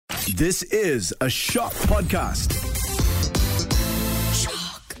This is a Shock podcast.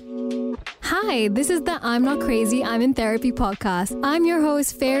 Hi, this is the I'm Not Crazy, I'm in Therapy podcast. I'm your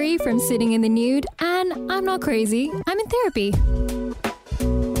host, Feri from Sitting in the Nude, and I'm not crazy, I'm in therapy.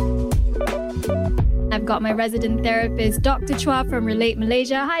 I've got my resident therapist, Dr. Chua from Relate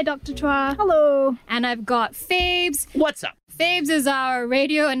Malaysia. Hi, Dr. Chua. Hello. And I've got Fabes. What's up? Fabes is our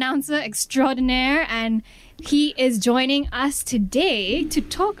radio announcer extraordinaire, and he is joining us today to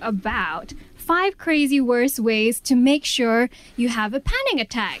talk about 5 crazy worst ways to make sure you have a panic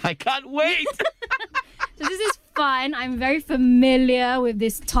attack. I can't wait. So this is fun. I'm very familiar with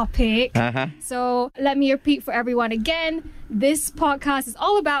this topic. So let me repeat for everyone again. This podcast is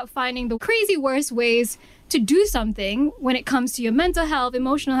all about finding the crazy worst ways to do something when it comes to your mental health,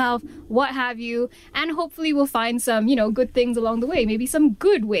 emotional health, what have you. And hopefully we'll find some, good things along the way. Maybe some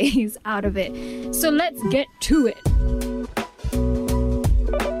good ways out of it. So let's get to it.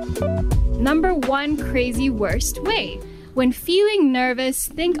 Number 1 crazy worst way. When feeling nervous,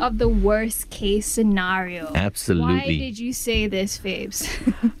 think of the worst case scenario. Absolutely. Why did you say this, Fabes?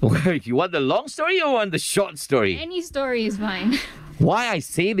 You want the long story or want the short story? Any story is fine. Why I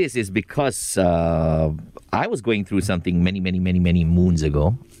say this is because I was going through something many moons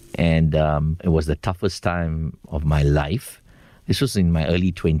ago. And it was the toughest time of my life. This was in my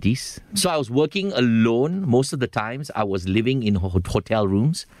early 20s. So I was working alone. Most of the times I was living in hotel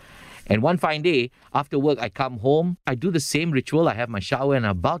rooms. And one fine day, after work, I come home, I do the same ritual, I have my shower and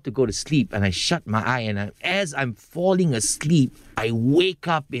I'm about to go to sleep and I shut my eye and as I'm falling asleep, I wake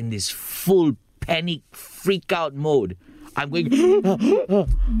up in this full panic, freak out mode. I'm going,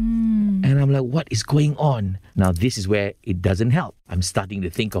 and I'm like, what is going on? Now, this is where it doesn't help. I'm starting to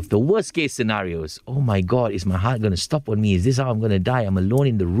think of the worst case scenarios. Oh my God, is my heart going to stop on me? Is this how I'm going to die? I'm alone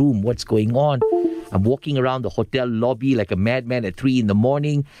in the room. What's going on? I'm walking around the hotel lobby like a madman at 3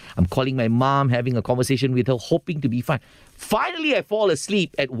 a.m. I'm calling my mom, having a conversation with her, hoping to be fine. Finally, I fall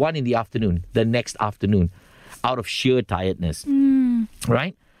asleep at 1 p.m, the next afternoon, out of sheer tiredness.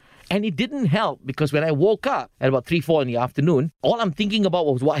 Right? And it didn't help because when I woke up at about 3-4 in the afternoon, all I'm thinking about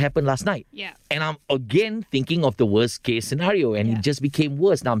was what happened last night. Yeah. And I'm again thinking of the worst case scenario and it just became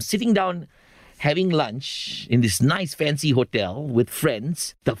worse. Now I'm sitting down having lunch in this nice fancy hotel with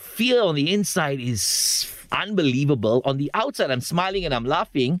friends. The fear on the inside is unbelievable. On the outside, I'm smiling and I'm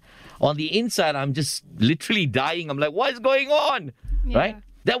laughing. On the inside, I'm just literally dying. I'm like, what is going on? Yeah. Right?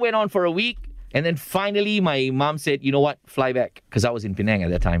 That went on for a week. And then finally, my mom said, you know what? Fly back. Because I was in Penang at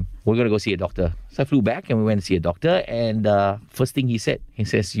that time. We're going to go see a doctor. So I flew back and we went to see a doctor. And first thing he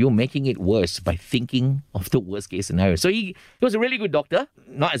says, you're making it worse by thinking of the worst case scenario. So he was a really good doctor.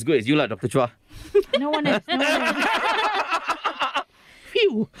 Not as good as you, Dr. Chua. No one is.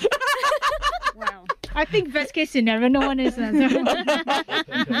 Phew. Wow. I think best case scenario, no one is. I'm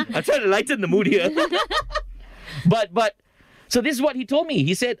trying to lighten the mood here. But so this is what he told me.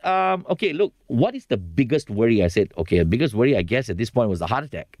 He said, okay, look, what is the biggest worry? I said, okay, the biggest worry, I guess, at this point was the heart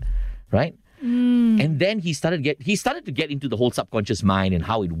attack, right? And then he started to get into the whole subconscious mind and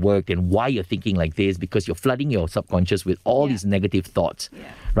how it worked and why you're thinking like this, because you're flooding your subconscious with all these negative thoughts,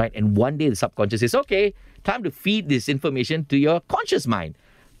 right? And one day the subconscious says, okay, time to feed this information to your conscious mind.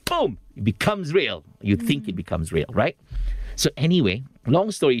 Boom, it becomes real. You think it becomes real, right? So anyway,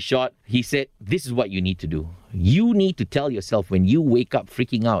 long story short, he said, this is what you need to do. You need to tell yourself when you wake up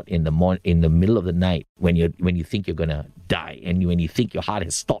freaking out in the middle of the night, when you think you're going to die and when you think your heart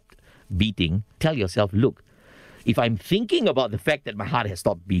has stopped beating, tell yourself, look, if I'm thinking about the fact that my heart has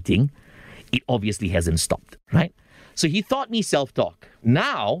stopped beating, it obviously hasn't stopped, right? So he taught me self-talk.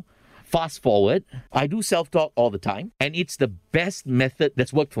 Now, fast forward, I do self-talk all the time and it's the best method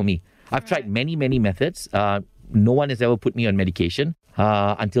that's worked for me. I've tried many methods. No one has ever put me on medication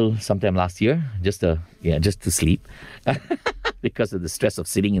until sometime last year, just to sleep because of the stress of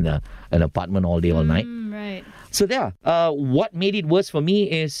sitting in an apartment all day, all night. Right. So what made it worse for me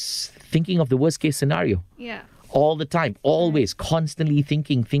is thinking of the worst case scenario. Yeah. All the time, always, constantly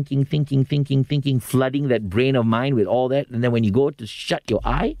thinking, flooding that brain of mine with all that. And then when you go to shut your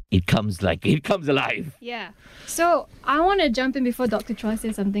eye, it comes alive. Yeah. So I want to jump in before Dr. Chua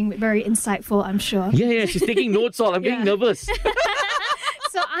says something very insightful, I'm sure. Yeah, she's taking notes all. I'm getting nervous.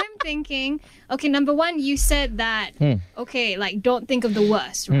 So I'm thinking, okay, number 1, you said that, okay, like don't think of the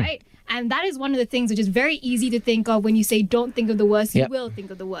worst, right? And that is one of the things which is very easy to think of when you say don't think of the worst, you will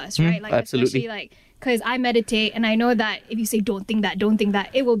think of the worst, right? Like absolutely. Especially because I meditate and I know that if you say don't think that,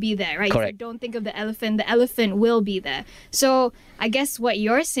 it will be there, right? Correct. You say, don't think of the elephant will be there. So I guess what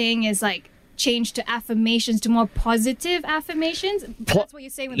you're saying is like, change to affirmations, to more positive affirmations? That's what you're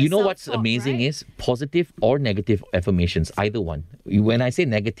saying with the You know what's self-talk, amazing right? is positive or negative affirmations, either one. When I say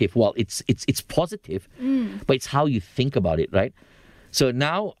negative, well, it's positive, but it's how you think about it, right? So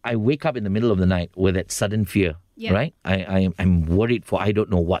now I wake up in the middle of the night with that sudden fear, Yeah. right? I'm worried for I don't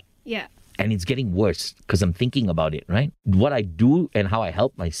know what. Yeah. And it's getting worse because I'm thinking about it, right? What I do and how I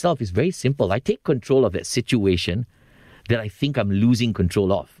help myself is very simple. I take control of that situation that I think I'm losing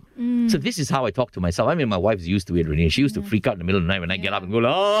control of. So this is how I talk to myself. I mean, my wife's used to it already. She used to freak out in the middle of the night when I get up and go,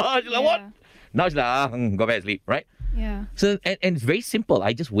 oh, she's like, what? Now she's like, go back to sleep, right? Yeah. So, and it's very simple.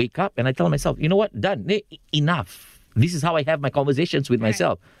 I just wake up and I tell myself, you know what? Done. Enough. This is how I have my conversations with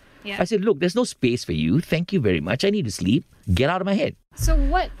myself. Yeah. I said, look, there's no space for you. Thank you very much. I need to sleep. Get out of my head. So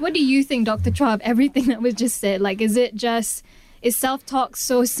what do you think, Dr. Chua, of everything that was just said? Like, is self-talk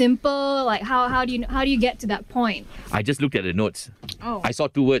so simple? Like, how do you get to that point? I just looked at the notes. Oh. I saw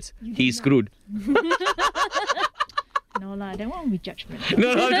 2 words. He's screwed. No lah, that won't be judgment.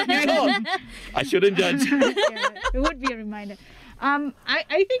 No, I shouldn't judge. Yeah, it would be a reminder.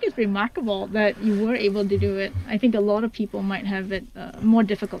 I think it's remarkable that you were able to do it. I think a lot of people might have it a more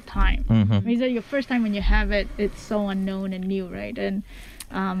difficult time. Because your first time when you have it, it's so unknown and new, right? And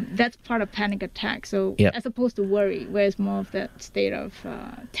that's part of panic attack. So as opposed to worry, where it's more of that state of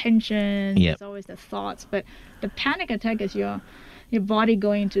tension, it's always the thoughts. But the panic attack is your body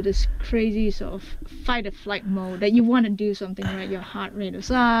going into this crazy sort of fight or flight mode that you want to do something, right? Your heart rate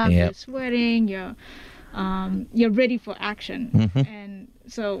is up, you're sweating, you're ready for action. And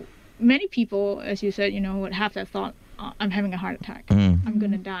so many people, as you said, would have that thought, I'm having a heart attack, I'm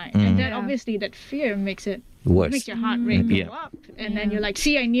gonna die. And then obviously that fear makes it worse. Makes your heart rate go up. And then you're like,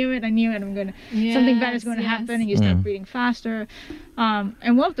 see, I knew it, something bad is gonna happen, and you start breathing faster.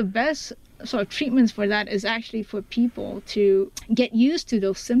 And one of the best sort of treatments for that is actually for people to get used to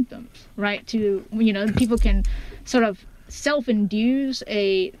those symptoms, right? People can sort of self-induce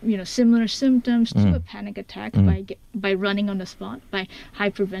similar symptoms to a panic attack by running on the spot, by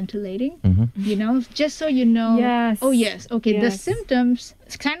hyperventilating, just so you know. The symptoms,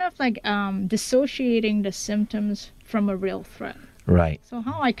 it's kind of like dissociating the symptoms from a real threat. Right. So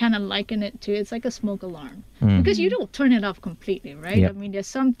how I kind of liken it to, it's like a smoke alarm. Because you don't turn it off completely, right? Yep. I mean, there's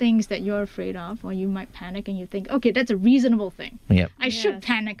some things that you're afraid of, or you might panic and you think, okay, that's a reasonable thing. Yep. I should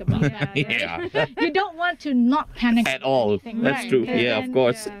panic about that. Right? Yeah. You don't want to not panic At about all. anything, That's right? true. Yeah, of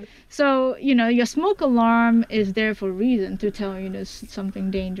course. So, your smoke alarm is there for a reason, to tell you there's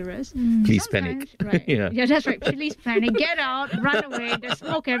something dangerous. Please Sometimes- panic. Right. Yeah. Yeah, that's right. Please panic. Get out, run away. There's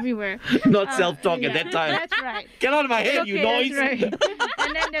smoke everywhere. Not self-talk at that time. That's right. Get out of my head, you noise. That's right.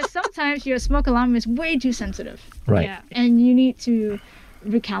 And then there's sometimes your smoke alarm is way too sensitive. Right. Yeah. And you need to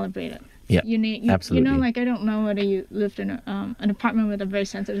recalibrate it. Yeah, You absolutely. like, I don't know whether you lived in an apartment with a very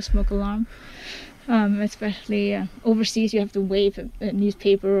sensitive smoke alarm. Especially overseas, you have to wave a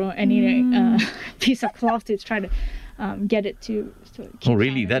newspaper or any piece of cloth to try to get it to keep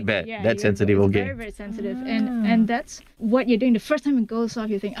really? on. That bad? Yeah, That sensitive? it's Okay. very, very sensitive. And that's what you're doing. The first time it goes off,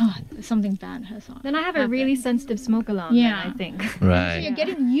 you think, oh, something bad has on. Then I have a really sensitive smoke alarm. Yeah. Then, I think. So Right. you're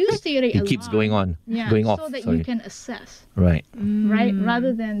getting used to your It keeps going on. Going off. so that Sorry. you can assess, Right. right?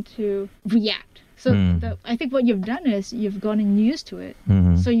 Rather than to react. So I think what you've done is you've gotten used to it,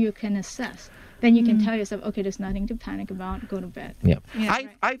 so you can assess. Then you can tell yourself, okay, there's nothing to panic about, go to bed. Yeah. Yeah,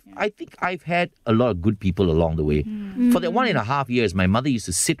 I think I've had a lot of good people along the way. For that 1.5 years, my mother used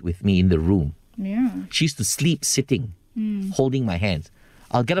to sit with me in the room. Yeah. She used to sleep sitting, holding my hands.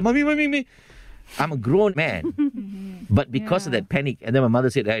 I'll get up, mommy. I'm a grown man. But because of that panic, and then my mother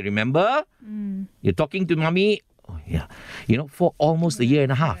said, hey, remember? You're talking to mommy? Oh, yeah. For almost a year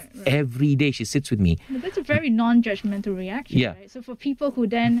and a half, every day she sits with me. But that's a very non-judgmental reaction, Yeah. right? So for people who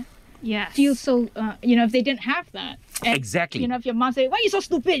then Yes. feel so, if they didn't have that. And, Exactly. if your mom say, why are you so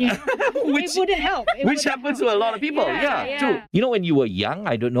stupid? Which- it wouldn't help. It Which wouldn't happens help. to a lot of people. Yeah, true. When you were young,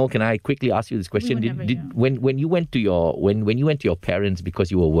 I don't know. Can I quickly ask you this question? were never young. When you went to your parents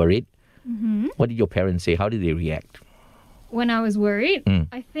because you were worried, what did your parents say? How did they react? When I was worried,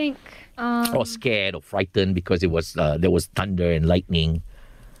 I think. Or scared or frightened because there was thunder and lightning?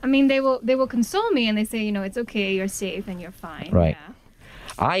 I mean, they will console me and they say, it's okay, you're safe and you're fine. Right. Yeah.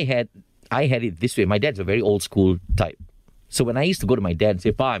 I had it this way. My dad's a very old school type. So when I used to go to my dad and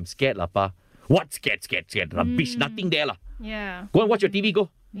say, Pa, I'm scared lah, Pa. What scared? Rubbish, nothing there lah. Yeah. Go and watch your TV, go.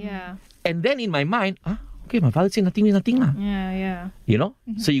 Yeah. And then in my mind, okay, my father said nothing means nothing lah. Yeah. Yeah.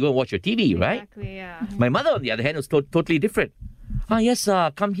 So you go and watch your TV, right? Exactly. Yeah. My mother, on the other hand, was totally different. Yes,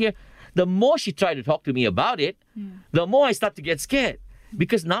 come here. The more she tried to talk to me about it, the more I start to get scared.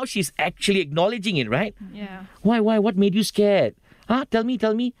 Because now she's actually acknowledging it, right? Yeah. Why? What made you scared? Tell me.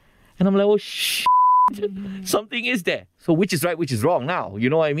 And I'm like, oh, something is there. So which is right, which is wrong now?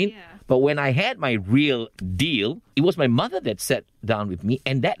 You know what I mean? Yeah. But when I had my real deal, it was my mother that sat down with me,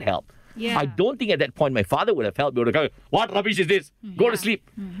 and that helped. Yeah. I don't think at that point my father would have helped. He would have gone, what rubbish is this? Go to sleep.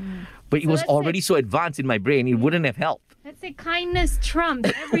 But it was let's already so advanced in my brain, it wouldn't have helped. Let's say kindness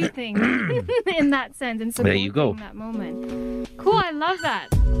trumps everything in that sense. And so There you go. in that moment. Cool, I love that.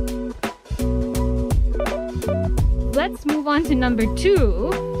 Let's move on to number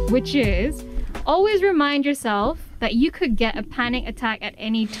 2, which is always remind yourself that you could get a panic attack at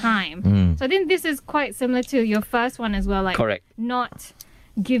any time. So I think this is quite similar to your first one as well. Like Correct. Not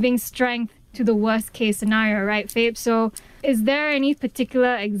giving strength to the worst case scenario, right, Fabes? So is there any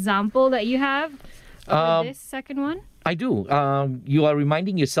particular example that you have for this second one? I do. You are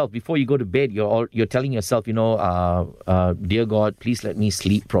reminding yourself before you go to bed. You're telling yourself, dear God, please let me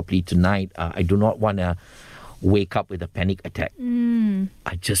sleep properly tonight. I do not want to wake up with a panic attack.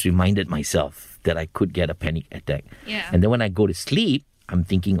 I just reminded myself that I could get a panic attack. Yeah. And then when I go to sleep, I'm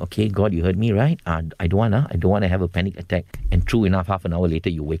thinking, okay, God, you heard me, right? I don't wanna have a panic attack. And true enough, half an hour later,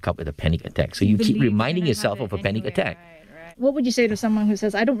 you wake up with a panic attack. So you keep Believe reminding you're gonna yourself have of it a panic anyway, attack. Right. What would you say to someone who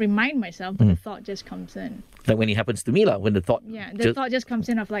says, I don't remind myself, but the thought just comes in? Like when it happens to me, when the thought. Yeah, the thought just comes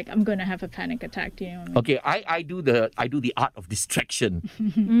in of like, I'm going to have a panic attack. Do you know what I mean? Okay, I do the art of distraction,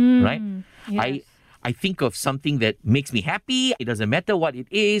 right? Yes. I think of something that makes me happy. It doesn't matter what it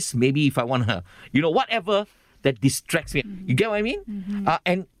is. Maybe if I want to, whatever that distracts me. You get what I mean?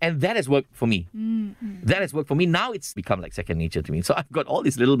 And that has worked for me. That has worked for me. Now it's become like second nature to me. So I've got all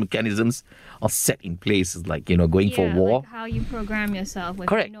these little mechanisms all set in place, like, going for war. Like how you program yourself. Like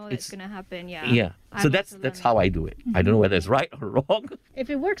Correct. You know that's going to happen. Yeah. Yeah. So I've that's also learned how I do it. I don't know whether it's right or wrong. If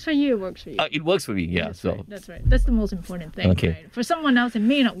it works for you, it works for you. It works for me, yeah. That's So right. That's right. That's the most important thing. Okay. Right? For someone else, it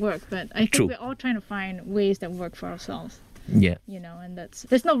may not work, but I think True. we're all trying to find ways that work for ourselves. yeah. And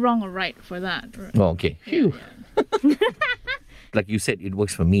there's no wrong or right for that. Right? Oh, okay. Phew. Like you said, it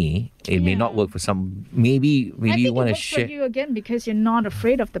works for me. It may not Yeah. work for some. Maybe I think you want it to works share. for you again because you're not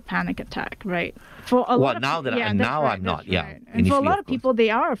afraid of the panic attack, right? For a lot of now that yeah, now that's right, I'm not. that's Yeah. right. And for a Initially, lot of of people, they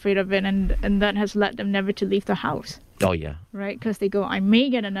are afraid of it, and that has led them never to leave the house. Oh yeah. Right, because they go, I may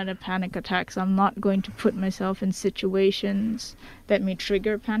get another panic attack, so I'm not going to put myself in situations that may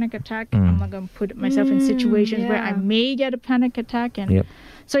trigger a panic attack. I'm not going to put myself in situations where I yeah. may get a panic attack, and Yep.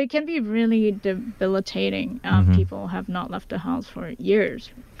 so it can be really debilitating. People have not left the house for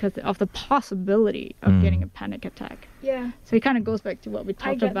years because of the possibility of getting a panic attack. Yeah. So it kind of goes back to what we I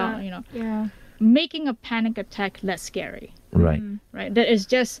talked get about, that. Yeah. making a panic attack less scary. Right. Right, that is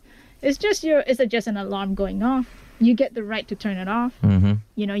just it's just an alarm going off. You get the right to turn it off. Mm-hmm.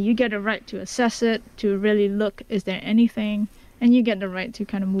 You get the right to assess it, to really look, is there anything, and you get the right to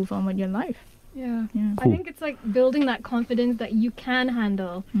kind of move on with your life. Yeah. Yeah. I think it's like building that confidence that you can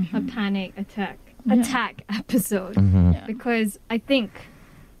handle a panic attack episode. Yeah. Because I think,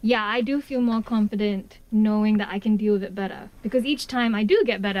 I do feel more confident knowing that I can deal with it better. Because each time I do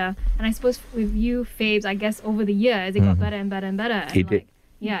get better, and I suppose with you, Fabes, I guess over the years, it got better and better and better. And It did.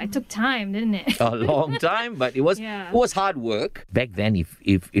 Yeah, it took time, didn't it? A long time, but it was Yeah. it was hard work back then.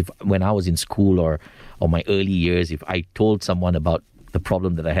 If when I was in school or my early years, if I told someone about the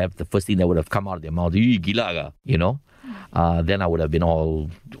problem that I have, the first thing that would have come out of their mouth, gila ka, then I would have been all,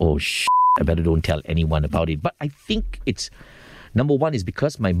 I better don't tell anyone about it. But I think it's, number one is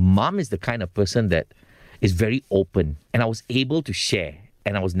because my mom is the kind of person that is very open, and I was able to share,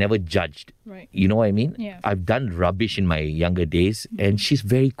 and I was never judged. Right. You know what I mean? Yeah. I've done rubbish in my younger days, and she's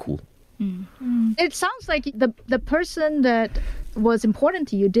very cool. It sounds like the person that was important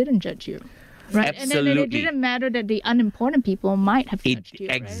to you didn't judge you. Right. And then it Absolutely. didn't matter that the unimportant people might have judged you.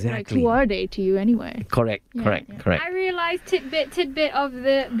 Right? Like, exactly. who are they to you anyway? Correct. Yeah. I realized tidbit of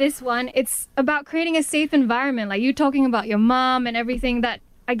this one. It's about creating a safe environment. Like you talking about your mom and everything. That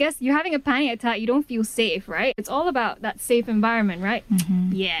I guess you're having a panic attack. You don't feel safe, right? It's all about that safe environment, right?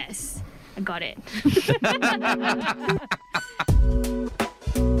 Yes, I got it.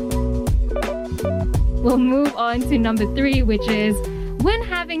 We'll move on to number 3, which is when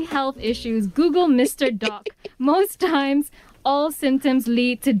having health issues, Google Mr. Doc. Most times, all symptoms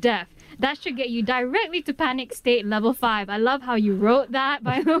lead to death. That should get you directly to panic state level 5. I love how you wrote that,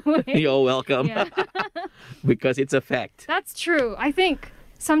 by the way. You're welcome. Yeah. Because it's a fact. That's true. I think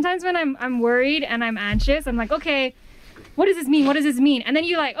sometimes when I'm worried and I'm anxious, I'm like, okay, what does this mean? What does this mean? And then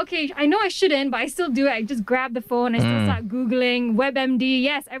you're like, okay, I know I shouldn't, but I still do it. I just grab the phone. I still start Googling WebMD.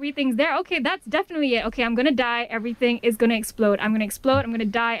 Yes, everything's there. Okay, that's definitely it. Okay, I'm going to die. Everything is going to explode. I'm going to explode. I'm going to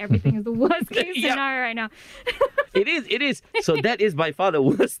die. Everything is the worst case Yep. scenario right now. It is. So that is by far the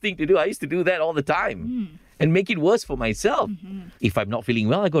worst thing to do. I used to do that all the time. and make it worse for myself. If I'm not feeling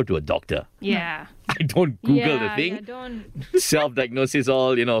well, I go to a doctor. Yeah. I don't Google the thing. Yeah, don't. Self-diagnosis,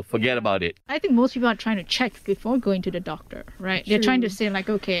 forget about it. I think most people are trying to check before going to the doctor, right? They're trying to say like,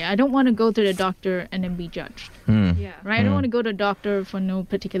 okay, I don't want to go to the doctor and then be judged, Yeah. right? I don't want to go to the doctor for no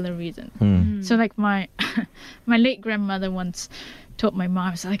particular reason. So like my late grandmother once told my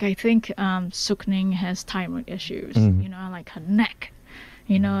mom, it's like, I think Sukning has thyroid issues, like her neck.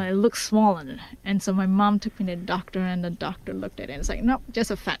 It looks swollen. And so my mom took me to the doctor, and the doctor looked at it and it's like, nope, just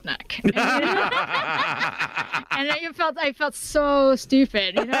a fat neck. And I felt so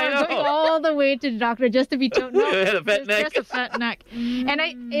stupid. Going all the way to the doctor just to be told, no, it's just a fat neck. And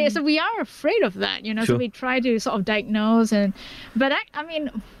so we are afraid of that, so we try to sort of diagnose. But I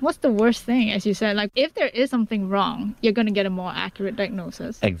mean, what's the worst thing, as you said? Like, if there is something wrong, you're going to get a more accurate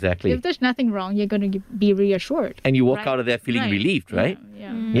diagnosis. Exactly. If there's nothing wrong, you're going to be reassured. And you walk out of there feeling relieved, right?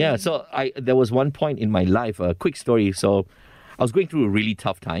 Yeah, so there was one point in my life, a quick story. So I was going through a really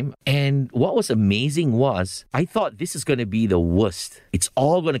tough time. And what was amazing was I thought this is going to be the worst. It's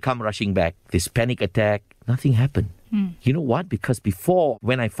all going to come rushing back. This panic attack, nothing happened. You know what? Because before,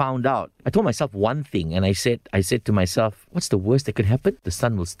 when I found out, I told myself one thing. And I said to myself, what's the worst that could happen? The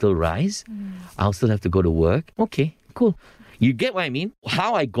sun will still rise. I'll still have to go to work. Okay, cool. You get what I mean?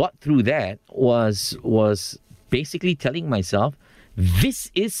 How I got through that was basically telling myself, this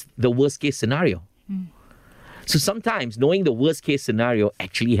is the worst case scenario. So sometimes knowing the worst case scenario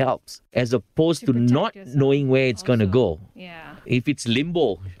actually helps, as opposed to not knowing where it's going to go. Yeah. If it's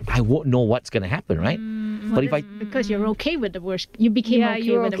limbo, I won't know what's going to happen, right? But if because you're okay with the worst, you became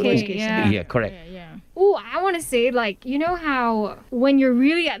okay with the worst case scenario. Yeah, correct. Yeah. Oh, I want to say, like, you know how when you're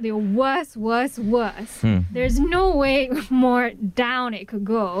really at the worst, there's no way more down it could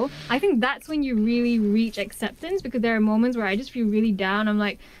go. I think that's when you really reach acceptance, because there are moments where I just feel really down. I'm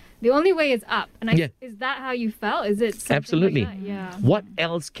like, the only way is up. And is that how you felt? Is it something Absolutely. like that? Yeah. What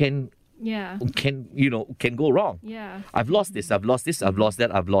else can go wrong? Yeah. I've lost this, I've lost this, I've lost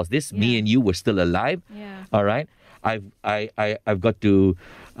that, I've lost this. Me and you were still alive. Yeah. All right. I've got to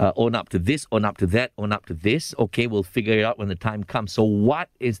own up to this, own up to that, own up to this. Okay, we'll figure it out when the time comes. So what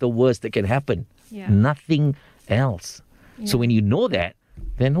is the worst that can happen? Yeah. Nothing else. Yeah. So when you know that,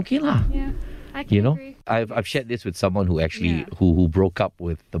 then okay lah. Yeah. I can agree. I've shared this with someone who actually who broke up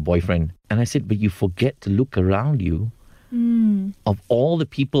with the boyfriend, and I said, but you forget to look around you. Of all the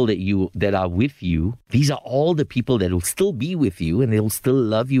people that are with you, these are all the people that will still be with you, and they will still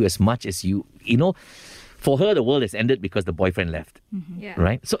love you as much as you. For her, the world has ended because the boyfriend left. Yeah.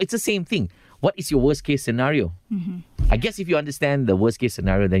 Right? So it's the same thing. What is your worst case scenario? I guess if you understand the worst case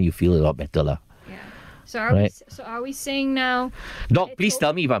scenario, then you feel a lot better lah. Yeah. So are we saying now? Doc, please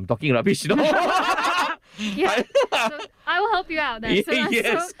tell me if I'm talking rubbish. No? Yeah. So I will help you out then.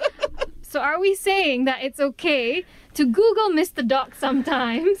 Yes. So are we saying that it's okay to Google Mr. Doc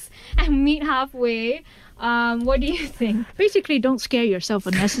sometimes and meet halfway? What do you think? Basically, don't scare yourself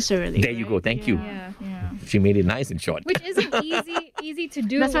unnecessarily. There you go. Thank you. Yeah. She made it nice and short. Which isn't easy to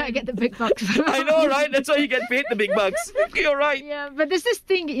do. That's why I get the big bucks. I know, right? That's why you get paid the big bucks. You're right. Yeah, but there's this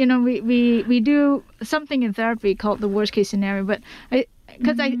thing, we do something in therapy called the worst case scenario. But I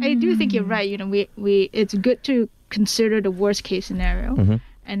do think you're right. We it's good to consider the worst case scenario.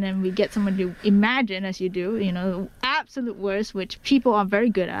 And then we get someone to imagine, as you do, absolute worst, which people are very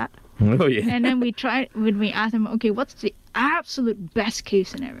good at. Oh, yeah. And then we ask them, okay, what's the absolute best case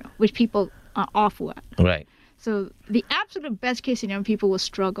scenario, which people are awful at. Right. So the absolute best case scenario, people will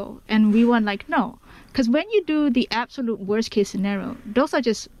struggle. And we want no. Because when you do the absolute worst case scenario, those are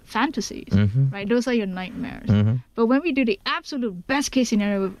just fantasies, right? Those are your nightmares. But when we do the absolute best case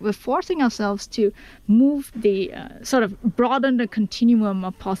scenario, we're forcing ourselves to move the sort of broaden the continuum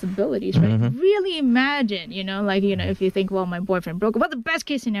of possibilities, right? Really imagine, if you think, well, my boyfriend broke up, what's the best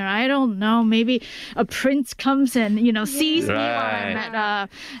case scenario? I don't know. Maybe a prince comes and, sees me while I'm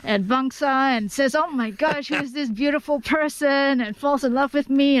at Bangsa and says, oh my gosh, who's this beautiful person, and falls in love with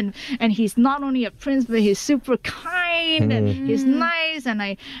me. And he's not only a prince, but he's super kind and he's nice, and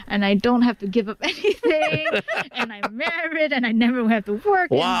I don't have to give up anything, and I'm married, and I never have to work.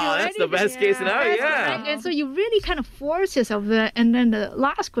 Wow, that's the best case scenario. Yeah. And so you really kind of force yourself there. And then the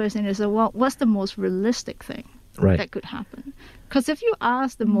last question is, well, what's the most realistic thing that could happen? Because if you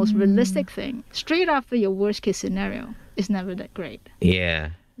ask the most realistic thing straight after your worst case scenario, it's never that great.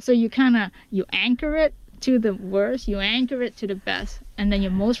 Yeah. So you anchor it to the worst, you anchor it to the best, and then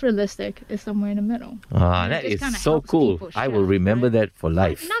your most realistic is somewhere in the middle. That is so cool. I will remember that for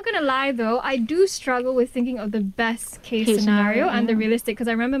life. I'm not gonna lie though, I do struggle with thinking of the best case scenario and the realistic, because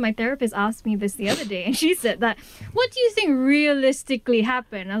I remember my therapist asked me this the other day, and she said that, what do you think realistically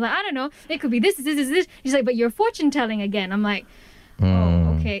happened? I was like, I don't know, it could be this. She's like, but you're fortune telling again. I'm like,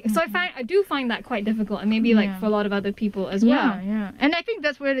 oh, okay. So I do find that quite difficult, and maybe like for a lot of other people as well. Yeah. And I think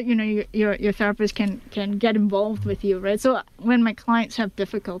that's where your therapist can get involved with you, right? So when my clients have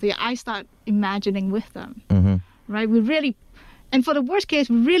difficulty, I start imagining with them, right? We really, and for the worst case,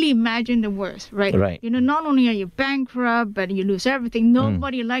 we really imagine the worst, right? Right. Not only are you bankrupt, but you lose everything.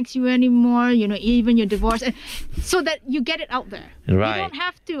 Nobody likes you anymore. Even you're divorced, and so that you get it out there. Right. You don't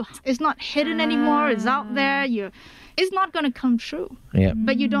have to. It's not hidden anymore. It's out there. It's not going to come true. Yeah.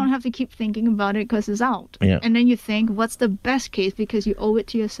 But you don't have to keep thinking about it because it's out. Yeah. And then you think, what's the best case? Because you owe it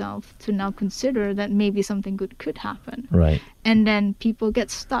to yourself to now consider that maybe something good could happen. Right. And then people get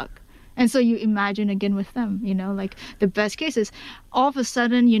stuck. And so you imagine again with them, like the best case is all of a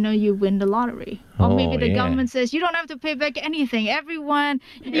sudden, you win the lottery. Or maybe the government says, you don't have to pay back anything. Everyone,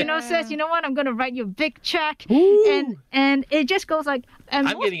 says, you know what, I'm going to write you a big check. Ooh. And it just goes like... And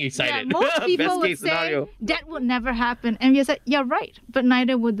I'm getting excited. Yeah, most people Best would case say scenario. that would never happen. And you said, yeah, right. But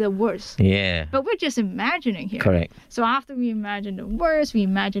neither would the worst. Yeah. But we're just imagining here. Correct. So after we imagine the worst, we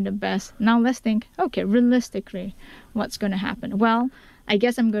imagine the best. Now let's think, okay, realistically, what's going to happen? Well, I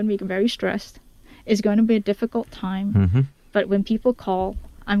guess I'm going to be very stressed. It's going to be a difficult time. But when people call,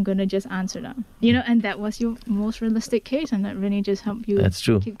 I'm going to just answer them. And that was your most realistic case, and that really just helped you That's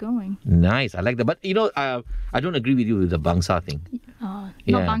true. keep going. Nice. I like that. But, I don't agree with you with the bangsa thing. Not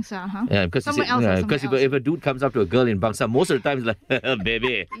Yeah. bangsa, huh? Yeah, because Somewhere else. because if a dude comes up to a girl in bangsa, most of the time it's like,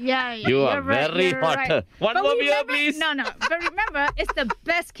 baby, Yeah, you are you're right, very you're hot. right. One But more beer, remember- please. No. But remember, it's the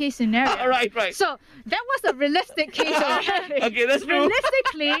best case scenario. Right. So that was a realistic case already. Okay, that's true.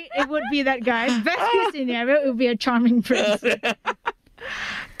 Realistically, it would be that guy. Best case scenario, it would be a charming prince.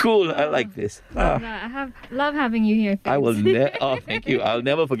 Cool. I like this. I love having you here. I will Fabes. thank you. I'll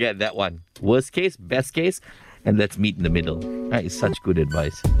never forget that one. Worst case, best case, and let's meet in the middle. That is such good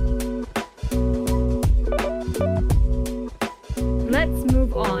advice. Let's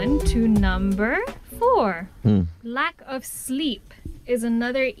move on to number 4. Lack of sleep is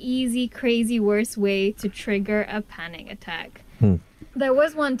another easy, crazy, worst way to trigger a panic attack. There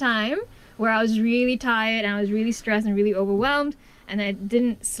was one time where I was really tired and I was really stressed and really overwhelmed, and I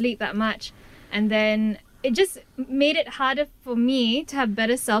didn't sleep that much. And then it just made it harder for me to have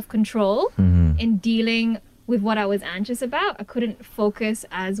better self-control in dealing with what I was anxious about. I couldn't focus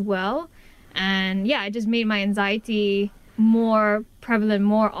as well. And yeah, it just made my anxiety more prevalent,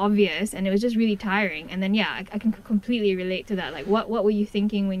 more obvious, and it was just really tiring. And then yeah, I can completely relate to that. Like, what were you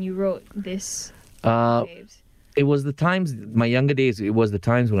thinking when you wrote this, Fabes? It was the times, my younger days, it was the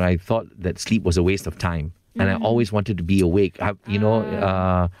times when I thought that sleep was a waste of time. And I always wanted to be awake. As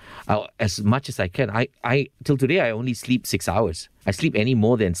much as I can. I till today, I only sleep 6 hours. I sleep any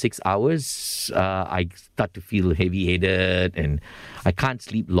more than 6 hours, I start to feel heavy-headed, and I can't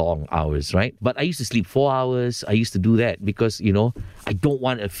sleep long hours, right? But I used to sleep 4 hours. I used to do that because, I don't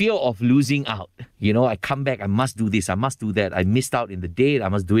want a fear of losing out. I come back, I must do this, I must do that. I missed out in the day, I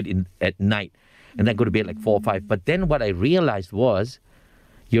must do it at night. And then go to bed like 4 or 5. But then what I realized was,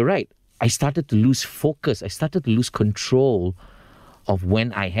 you're right. I started to lose focus. I started to lose control of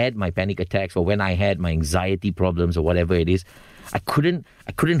when I had my panic attacks or when I had my anxiety problems or whatever it is. I couldn't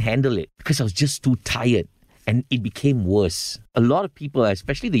handle it because I was just too tired, and it became worse. A lot of people,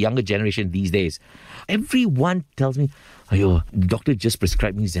 especially the younger generation these days, everyone tells me, "Ayo, the doctor just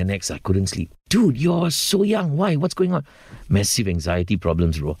prescribed me Xanax. I couldn't sleep." Dude, you're so young. Why? What's going on? Massive anxiety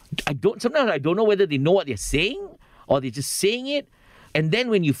problems, bro. Sometimes I don't know whether they know what they're saying or they're just saying it. And then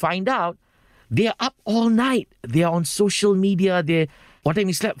when you find out, they're up all night. They're on social media. What time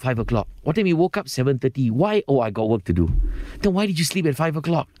you slept? 5 o'clock. What time you woke up? 7:30. Why? Oh, I got work to do. Then why did you sleep at 5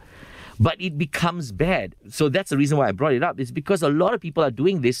 o'clock? But it becomes bad. So that's the reason why I brought it up. It's because a lot of people are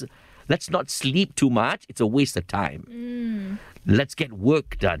doing this. Let's not sleep too much. It's a waste of time. Let's get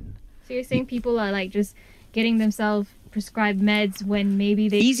work done. So you're saying people are like just getting themselves prescribed meds when maybe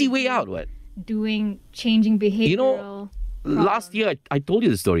they Easy way out, what? Changing behavioral... Last year, I told you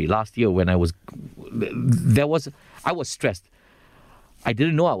the story. Last year when I was stressed. I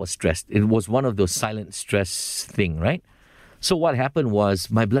didn't know I was stressed. It was one of those silent stress thing, right? So what happened was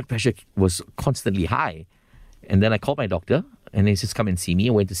my blood pressure was constantly high. And then I called my doctor and he says, come and see me.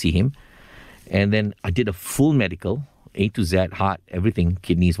 I went to see him. And then I did a full medical, A to Z, heart, everything,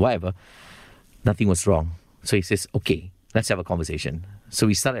 kidneys, whatever. Nothing was wrong. So he says, okay, let's have a conversation. So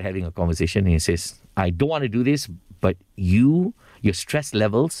we started having a conversation and he says, I don't want to do this, but your stress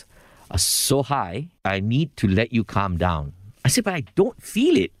levels are so high, I need to let you calm down. I said, but I don't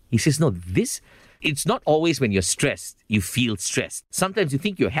feel it. He says, no, it's not always when you're stressed, you feel stressed. Sometimes you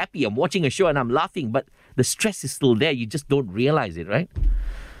think you're happy, I'm watching a show and I'm laughing, but the stress is still there. You just don't realize it, right?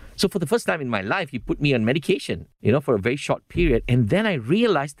 So for the first time in my life, he put me on medication, for a very short period. And then I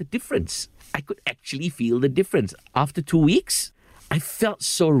realized the difference. I could actually feel the difference. After 2 weeks, I felt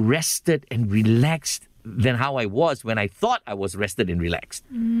so rested and relaxed than how I was when I thought I was rested and relaxed.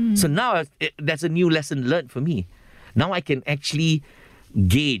 So now that's a new lesson learned for me. Now I can actually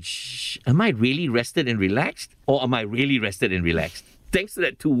gauge, am I really rested and relaxed? Or am I really rested and relaxed? Thanks to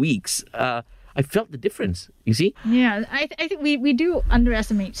that 2 weeks, I felt the difference, you see? Yeah, I think we do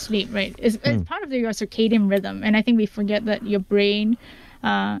underestimate sleep, right? It's part of your circadian rhythm. And I think we forget that your brain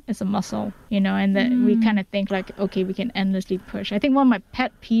is a muscle, and that we kind of think like, okay, we can endlessly push. I think one of my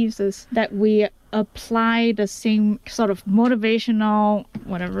pet peeves is that we apply the same sort of motivational,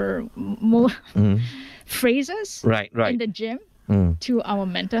 phrases right. in the gym to our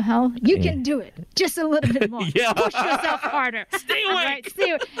mental health. You can do it. Just a little bit more. Push yourself harder. Stay awake. Right? Stay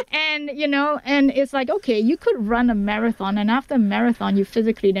awake. And, and it's like, okay, you could run a marathon, and after a marathon, you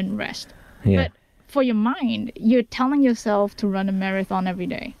physically didn't rest. Yeah. But for your mind, you're telling yourself to run a marathon every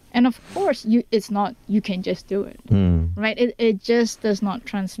day. And of course, you can just do it, right? It just does not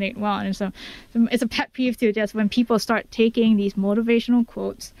translate well. And so it's a pet peeve too, just when people start taking these motivational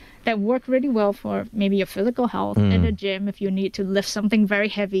quotes that work really well for maybe your physical health in the gym. If you need to lift something very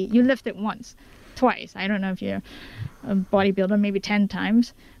heavy, you lift it once, twice. I don't know if you're a bodybuilder, maybe 10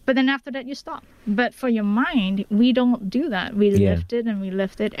 times. But then after that, you stop. But for your mind, we don't do that. We lift it and we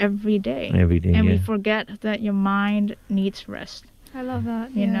lift it every day. Every day, and we forget that your mind needs rest. I love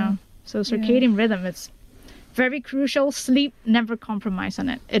that. You know? So circadian rhythm, it's very crucial. Sleep, never compromise on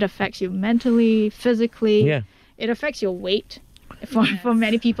it. It affects you mentally, physically. Yeah. It affects your weight. For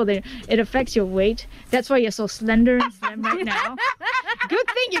many people, it affects your weight. That's why you're so slender and slim right now. Good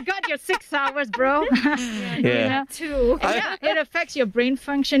thing you got your 6 hours, bro. Too. It affects your brain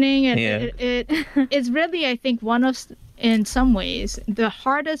functioning. And it's really, I think, one of, in some ways, the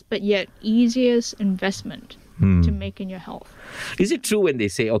hardest but yet easiest investment to make in your health. Is it true when they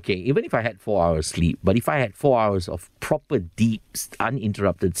say, okay, even if I had 4 hours sleep, but if I had 4 hours of proper, deep,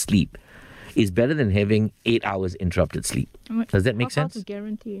 uninterrupted sleep, is better than having 8 hours interrupted sleep? Does that make sense? To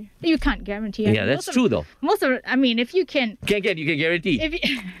guarantee? You can't guarantee. Yeah, that's true though. Most of it, I mean, if you can... You can guarantee.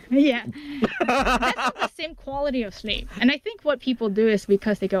 That's not the same quality of sleep. And I think what people do is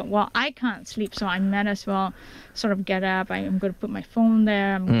because they go, well, I can't sleep, so I might as well sort of get up. I'm going to put my phone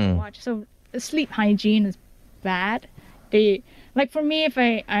there. I'm going to watch. So sleep hygiene is bad. Like for me, if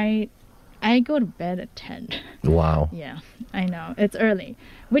I go to bed at 10. Wow. Yeah, I know. It's early.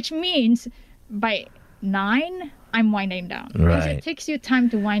 Which means by 9, I'm winding down. Right. Because it takes you time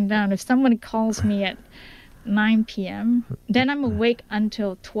to wind down. If someone calls me at 9 p.m., then I'm awake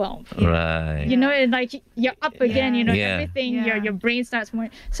until 12. Right. You know, like you're up again, everything, your brain starts more.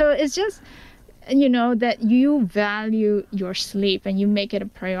 So it's just, that you value your sleep and you make it a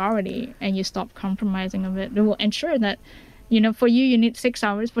priority and you stop compromising of it. It will ensure that, for you need 6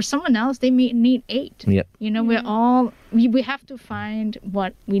 hours. For someone else, they may need 8. Yep. We're all, we have to find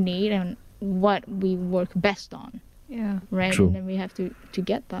what we need and what we work best on. Yeah. Right? True. And then we have to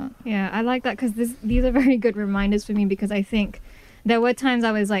get that. Yeah, I like that because these are very good reminders for me, because I think there were times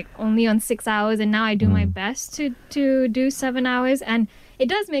I was like only on 6 hours, and now I do my best to do 7 hours. And it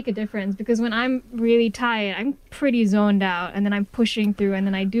does make a difference, because when I'm really tired, I'm pretty zoned out, and then I'm pushing through, and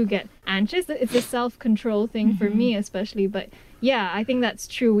then I do get anxious. It's a self-control thing for me especially. But yeah, I think that's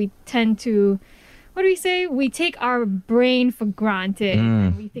true. We tend to, what do we say? We take our brain for granted.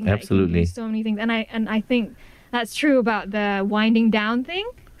 And we think absolutely. that it can do so many things. And I think that's true about the winding down thing.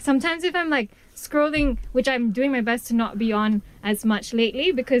 Sometimes if I'm like scrolling, which I'm doing my best to not be on as much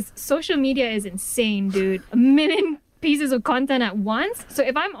lately, because social media is insane, dude. 1 million pieces of content at once. So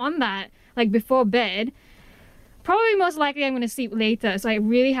if I'm on that like before bed, probably most likely I'm going to sleep later. So I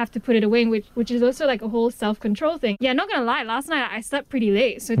really have to put it away, which is also like a whole self-control thing. Yeah, not gonna lie, last night I slept pretty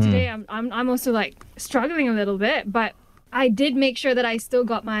late. So today I'm also like struggling a little bit, but I did make sure that I still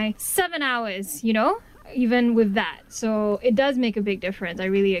got my 7 hours, even with that. So it does make a big difference. I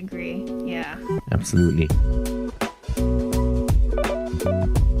really agree. Yeah. Absolutely.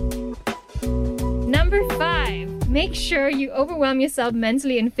 Number 5, make sure you overwhelm yourself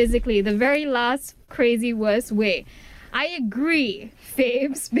mentally and physically. The very last crazy worst way. I agree,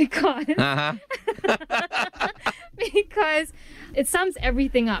 Fabes, because because it sums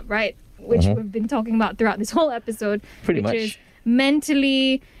everything up, right? Which we've been talking about throughout this whole episode. Pretty which much. is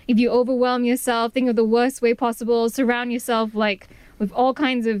mentally, if you overwhelm yourself, think of the worst way possible, surround yourself like with all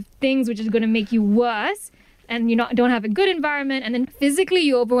kinds of things which is going to make you worse, and you don't have a good environment, and then physically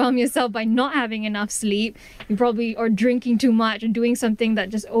you overwhelm yourself by not having enough sleep, you probably or drinking too much or doing something that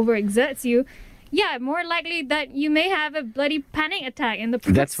just overexerts you, yeah, more likely that you may have a bloody panic attack in the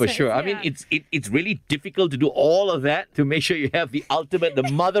process. That's for sure. Yeah. I mean, it's really difficult to do all of that to make sure you have the ultimate, the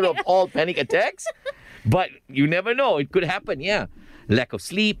mother of all panic attacks. But you never know. It could happen, yeah. Lack of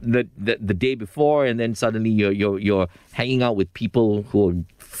sleep the day before, and then suddenly you're hanging out with people who are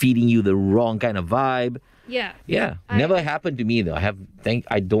feeding you the wrong kind of vibe. Yeah. Yeah. Never happened to me though.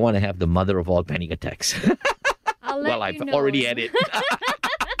 I don't want to have the mother of all panic attacks. Well, I've already had it.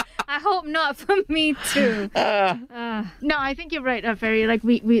 I hope not for me too. No, I think you're right, Feri. Like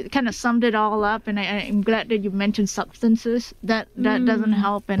we kind of summed it all up, and I'm glad that you mentioned substances. That doesn't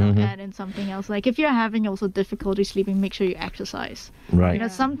help, and I'll add in something else. Like if you're having also difficulty sleeping, make sure you exercise. Right. You know,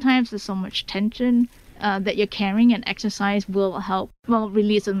 sometimes there's so much tension that you're carrying, and exercise will help. Well,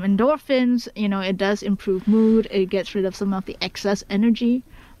 release some endorphins. You know, it does improve mood. It gets rid of some of the excess energy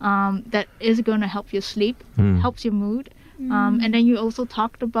that is going to help your sleep, helps your mood. And then you also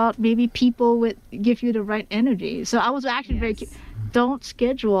talked about maybe people give you the right energy. So I was actually very curious. Don't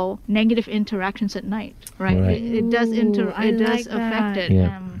schedule negative interactions at night, right? It does affect it.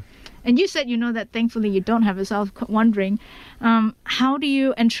 Yeah. And you said, that thankfully you don't have it. So I was wondering, how do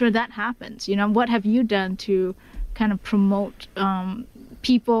you ensure that happens? What have you done to kind of promote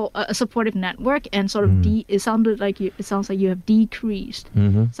people, a supportive network, and sort of it sounds like you have decreased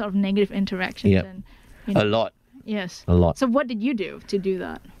sort of negative interactions. Yeah. And, a lot. Yes. A lot. So what did you do to do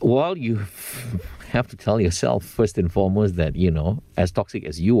that? Well, you have to tell yourself first and foremost that, as toxic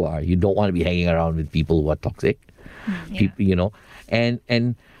as you are, you don't want to be hanging around with people who are toxic. People,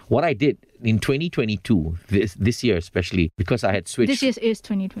 and what I did in 2022, this year especially, because I had switched. This year is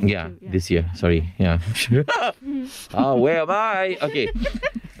 2022. Yeah, this year. Sorry. Yeah. Where am I? Okay.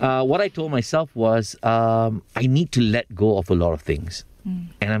 What I told myself was I need to let go of a lot of things.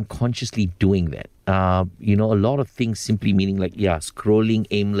 And I'm consciously doing that. A lot of things simply meaning scrolling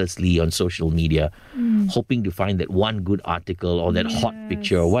aimlessly on social media, hoping to find that one good article or that hot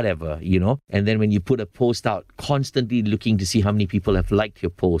picture or whatever, And then when you put a post out, constantly looking to see how many people have liked your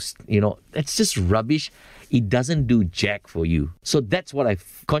post, that's just rubbish. It doesn't do jack for you. So that's what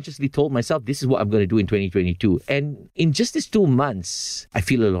I've consciously told myself. This is what I'm going to do in 2022. And in just these 2 months, I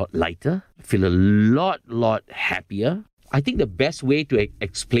feel a lot lighter. I feel a lot happier. I think the best way to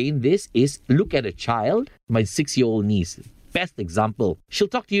explain this is look at a child, my 6-year-old niece. Best example. She'll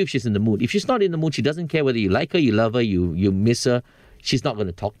talk to you if she's in the mood. If she's not in the mood, she doesn't care whether you like her, you love her, you miss her. She's not going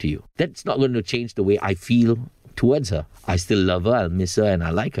to talk to you. That's not going to change the way I feel towards her. I still love her, I'll miss her, and I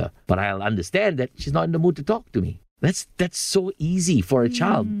like her. But I'll understand that she's not in the mood to talk to me. That's so easy for a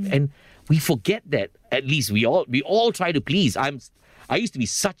child. And we forget that. At least we all try to please. I used to be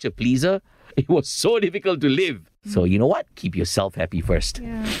such a pleaser. It was so difficult to live. So you know what? Keep yourself happy first.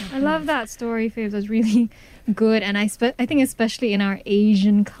 Yeah, I love that story, Fabes. It's really good. And I think especially in our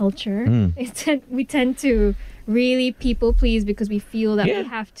Asian culture, we tend to really people please because we feel that we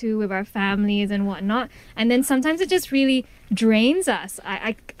have to with our families and whatnot. And then sometimes it just really drains us.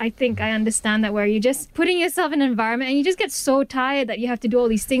 I think I understand that, where you're just putting yourself in an environment and you just get so tired that you have to do all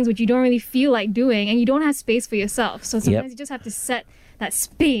these things which you don't really feel like doing, and you don't have space for yourself. So sometimes you just have to set that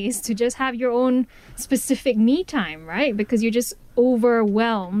space to just have your own specific me time, right? Because you're just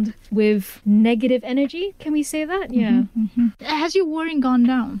overwhelmed with negative energy. Can we say that? Yeah. Has your worrying gone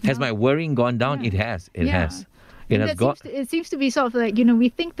down? Has my worrying gone down? It has. It has. It seems to be sort of like, we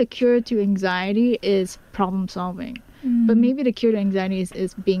think the cure to anxiety is problem solving. But maybe the cure to anxiety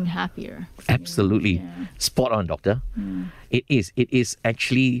is being happier. Absolutely. Spot on, doctor. It is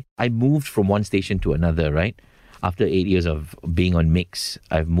actually, I moved from one station to another, right? After 8 years of being on Mix,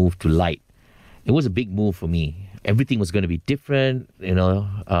 I've moved to Lite. It was a big move for me. Everything was going to be different, and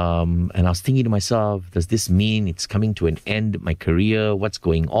I was thinking to myself, does this mean it's coming to an end, my career? What's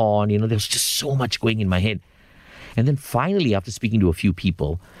going on? There was just so much going in my head. And then finally, after speaking to a few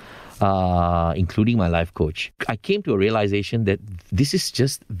people, including my life coach, I came to a realization that this is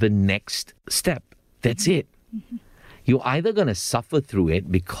just the next step. That's it. You're either going to suffer through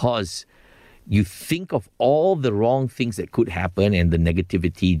it because you think of all the wrong things that could happen and the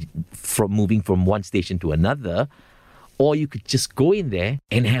negativity from moving from one station to another, or you could just go in there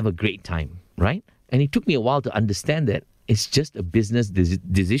and have a great time, right? And it took me a while to understand that it's just a business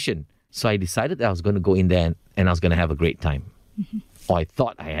decision. So I decided that I was going to go in there and I was going to have a great time. Or I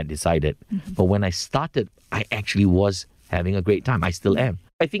thought I had decided. But when I started, I actually was having a great time. I still am.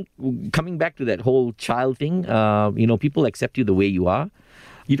 I think coming back to that whole child thing, people accept you the way you are.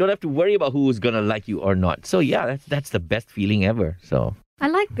 You don't have to worry about who's going to like you or not. So yeah, that's the best feeling ever. So I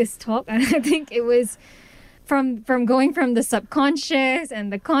like this talk. I think it was from going from the subconscious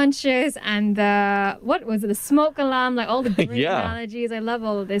and the conscious and the smoke alarm, like all the great analogies. I love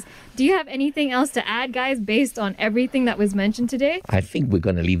all of this. Do you have anything else to add, guys, based on everything that was mentioned today? I think we're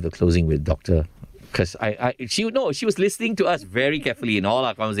going to leave the closing with Dr. Because she was listening to us very carefully in all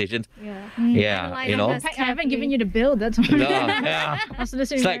our conversations. Yeah. I haven't given you the bill. That's why. No, yeah. I was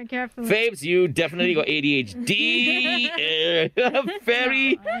listening very carefully. Fabes, you definitely got ADHD.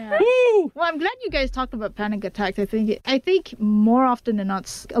 Feri. Yeah. Woo! Well, I'm glad you guys talked about panic attacks. I think more often than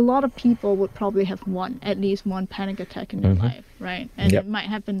not, a lot of people would probably have at least one panic attack in their life, right? And it might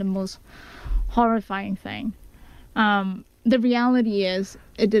have been the most horrifying thing. The reality is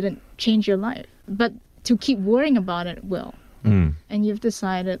it didn't change your life. But to keep worrying about it will. And you've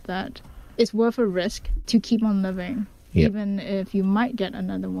decided that it's worth a risk to keep on living. Even if you might get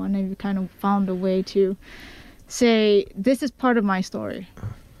another one. And you kind of found a way to say, this is part of my story,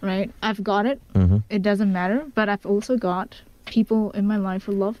 right? I've got it. It doesn't matter. But I've also got people in my life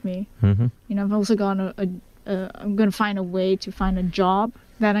who love me. I've also got I'm going to find a way to find a job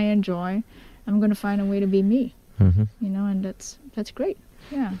that I enjoy. I'm going to find a way to be me. And that's great.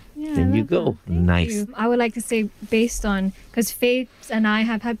 Yeah. There you go. Nice. I would like to say, based on, because Fabes and I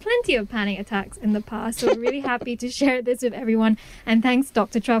have had plenty of panic attacks in the past, so we're really happy to share this with everyone. And thanks,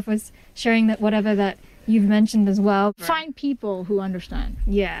 Dr. Chua, for sharing whatever that you've mentioned as well. Find people who understand.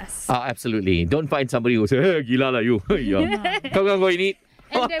 Yes. Absolutely. Don't find somebody who says, hey, gila lah you. Come on, go and eat.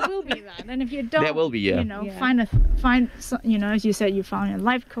 And there will be that. And if you don't, there will be, find as you said, you found a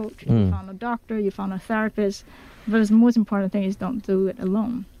life coach, you found a doctor, you found a therapist. But the most important thing is don't do it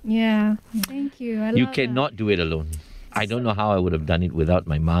alone. Yeah. Thank you. You cannot do it alone. I don't know how I would have done it without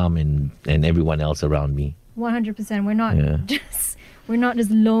my mom and everyone else around me. 100%. We're not just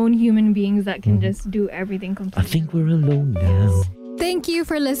lone human beings that can just do everything completely. I think we're alone now. Thank you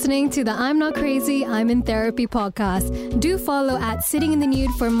for listening to the I'm Not Crazy, I'm in Therapy podcast. Do follow at Sitting in the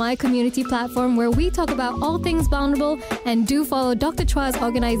Nude for my community platform where we talk about all things vulnerable, and do follow Dr. Chua's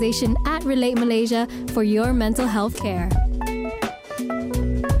organization at Relate Malaysia for your mental health care.